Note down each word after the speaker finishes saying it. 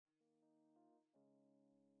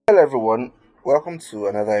Hello, everyone. Welcome to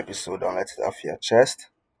another episode on Let It Off Your Chest.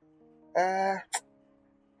 Uh,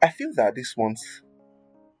 I feel that this month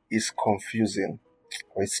is confusing.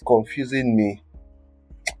 Or it's confusing me.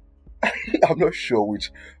 I'm not sure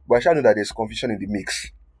which, but I shall know that there's confusion in the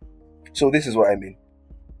mix. So this is what I mean.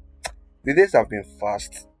 The days have been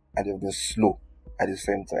fast and they've been slow at the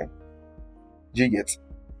same time. Do you get?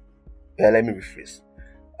 Yeah, let me rephrase.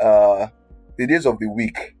 Uh, the days of the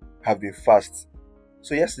week have been fast.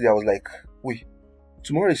 So yesterday I was like, wait,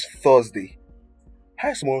 tomorrow is Thursday. How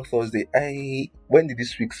is tomorrow Thursday? When did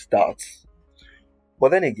this week start? But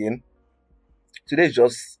then again, today is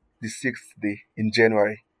just the sixth day in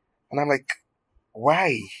January. And I'm like,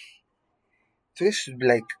 why? Today should be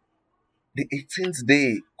like the 18th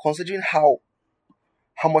day, considering how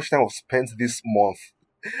much time I've spent this month.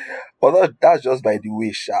 But that's just by the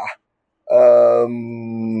way, Sha.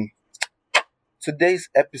 Um Today's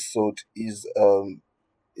episode is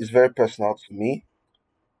very personal to me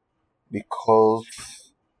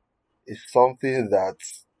because it's something that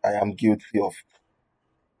I am guilty of.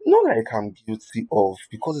 Not like I'm guilty of,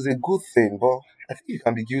 because it's a good thing, but I think you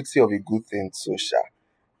can be guilty of a good thing too, Sha,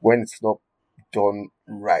 when it's not done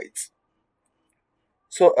right.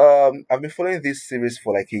 So I've been following this series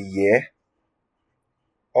for like a year,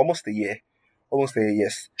 almost a year, almost a year,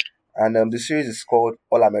 yes. And the series is called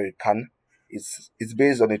All American. It's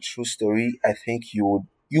based on a true story. I think you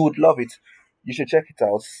would love it. You should check it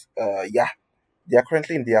out. Yeah, they are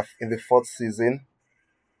currently in the fourth season,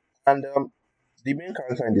 and the main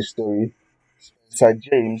character in the story, Sir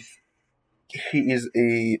James, he is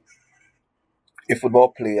a football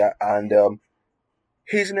player, and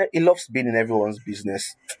he loves being in everyone's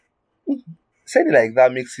business. Saying it like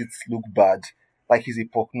that makes it look bad, like he's a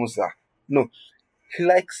pokmusa. No, he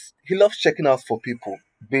loves checking out for people.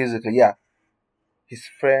 Basically, yeah, his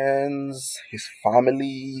friends, his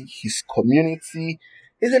family, his community.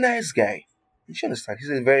 He's a nice guy. You should understand. He's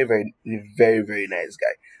a very nice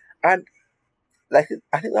guy. And like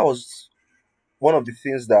I think that was one of the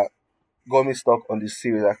things that got me stuck on this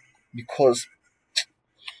series, like, because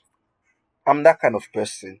I'm that kind of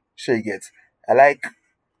person. Sure you get. I like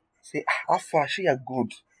say, how far? Sure you're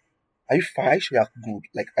good. Are you fine? Are you sure you're good?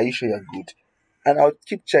 Like, are you sure you're good? And I'll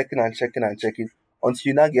keep checking and checking and checking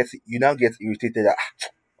until you now get irritated. That,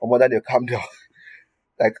 oh mother, they calm down.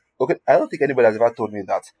 Like, okay, I don't think anybody has ever told me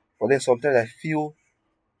that. But then sometimes I feel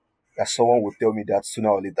that someone will tell me that sooner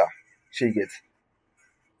or later. She gets.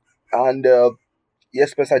 And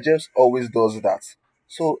yes, Spencer James always does that.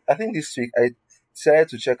 So I think this week I decided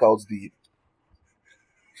to check out the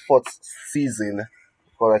fourth season,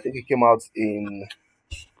 because I think it came out in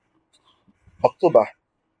October.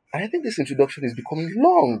 And I think this introduction is becoming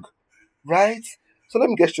long, right? So let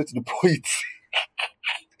me get straight to the point.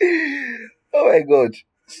 Oh my god.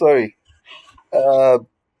 Sorry. Uh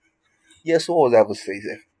yes, what was I going to say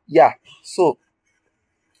there? Yeah. So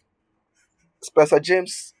Spencer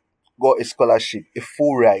James got a scholarship, a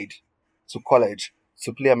full ride to college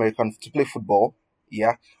to play football.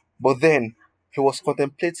 Yeah. But then he was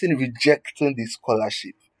contemplating rejecting the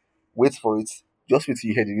scholarship. Wait for it. Just wait till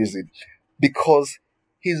you hear the reason. Because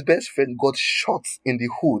his best friend got shot in the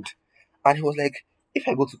hood. And he was like, if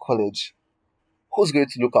I go to college, who's going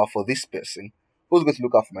to look out for this person? Who's going to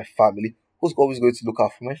look out for my family? Who's always going to look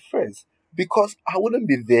out for my friends? Because I wouldn't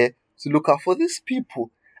be there to look out for these people.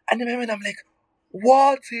 And in my mind, I'm like,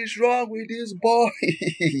 what is wrong with this boy?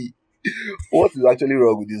 What is actually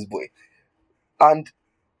wrong with this boy? And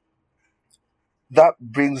that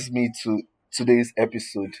brings me to today's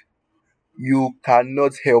episode. You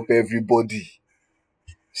cannot help everybody.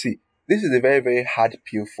 See, this is a very hard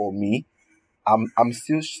pill for me. I'm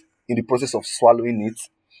still in the process of swallowing it,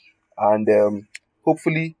 and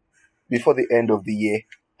hopefully before the end of the year,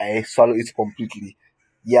 I swallow it completely.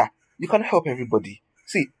 Yeah, you can help everybody.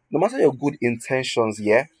 See, no matter your good intentions,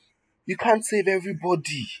 yeah, you can't save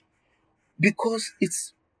everybody, because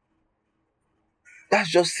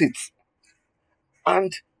that's just it.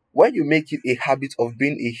 And when you make it a habit of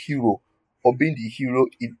being a hero or being the hero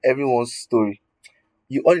in everyone's story,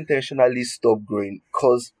 you unintentionally stop growing,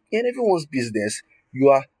 because in everyone's business, you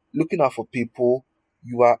are looking out for people,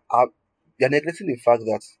 you are you're neglecting the fact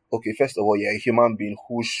that, okay, first of all, you're a human being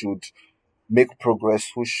who should make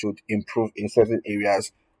progress, who should improve in certain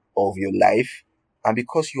areas of your life. And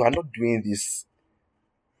because you are not doing this,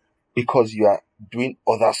 because you are doing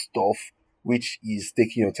other stuff which is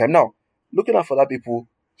taking your time. Now, looking out for other people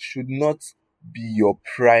should not be your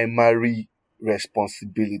primary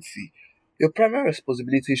responsibility. Your primary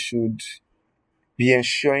responsibility should be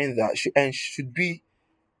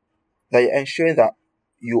that you're ensuring that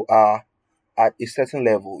you are at a certain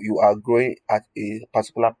level, you are growing at a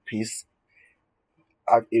particular pace,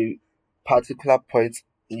 at a particular point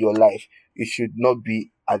in your life, you should not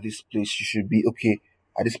be at this place. You should be okay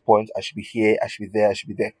at this point. I should be here. I should be there. I should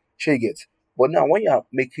be there. Sure, you get. But now, when you are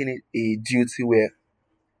making it a duty where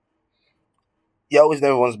you're always in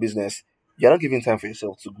everyone's business, you're not giving time for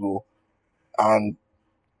yourself to grow, and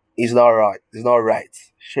it's not right. It's not right.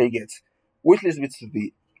 Sure, you get. Which leads me to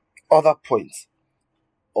the other point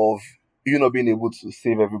of you not being able to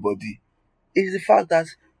save everybody is the fact that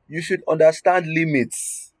you should understand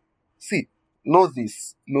limits. See, know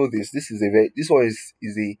this. This one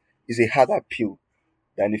is a harder pill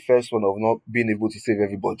than the first one of not being able to save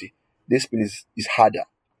everybody. This pill is harder.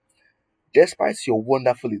 Despite your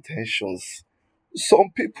wonderful intentions,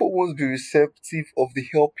 some people won't be receptive of the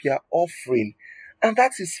help you're offering, and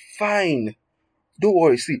that is fine. Don't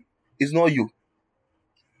worry. See, it's not you,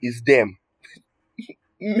 it's them.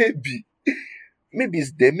 Maybe, maybe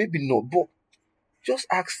it's them, maybe not. But just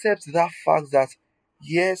accept that fact that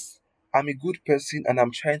yes, I'm a good person and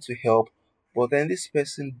I'm trying to help, but then this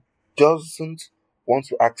person doesn't want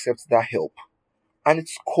to accept that help. And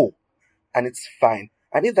it's cool and it's fine.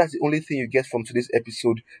 And if that's the only thing you get from today's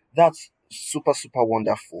episode, that's super, super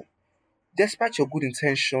wonderful. Despite your good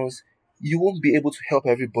intentions, you won't be able to help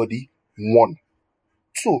everybody. One.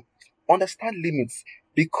 Two, understand limits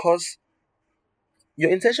because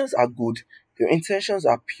your intentions are good, your intentions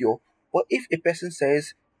are pure. But if a person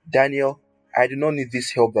says, Daniel, I do not need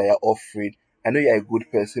this help that you're offering, I know you're a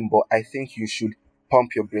good person, but I think you should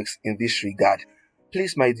pump your brakes in this regard.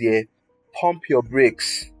 Please, my dear, pump your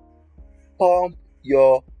brakes. Pump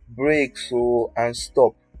your brakes and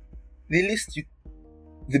stop. The least you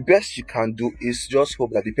the best you can do is just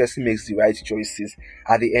hope that the person makes the right choices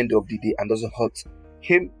at the end of the day and doesn't hurt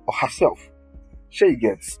him or herself. Sure you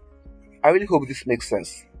get. I really hope this makes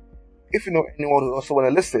sense. If you know anyone who also want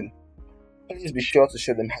to listen, please be sure to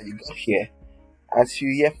show them how you got here. As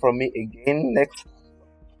you hear from me again next,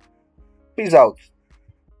 peace out.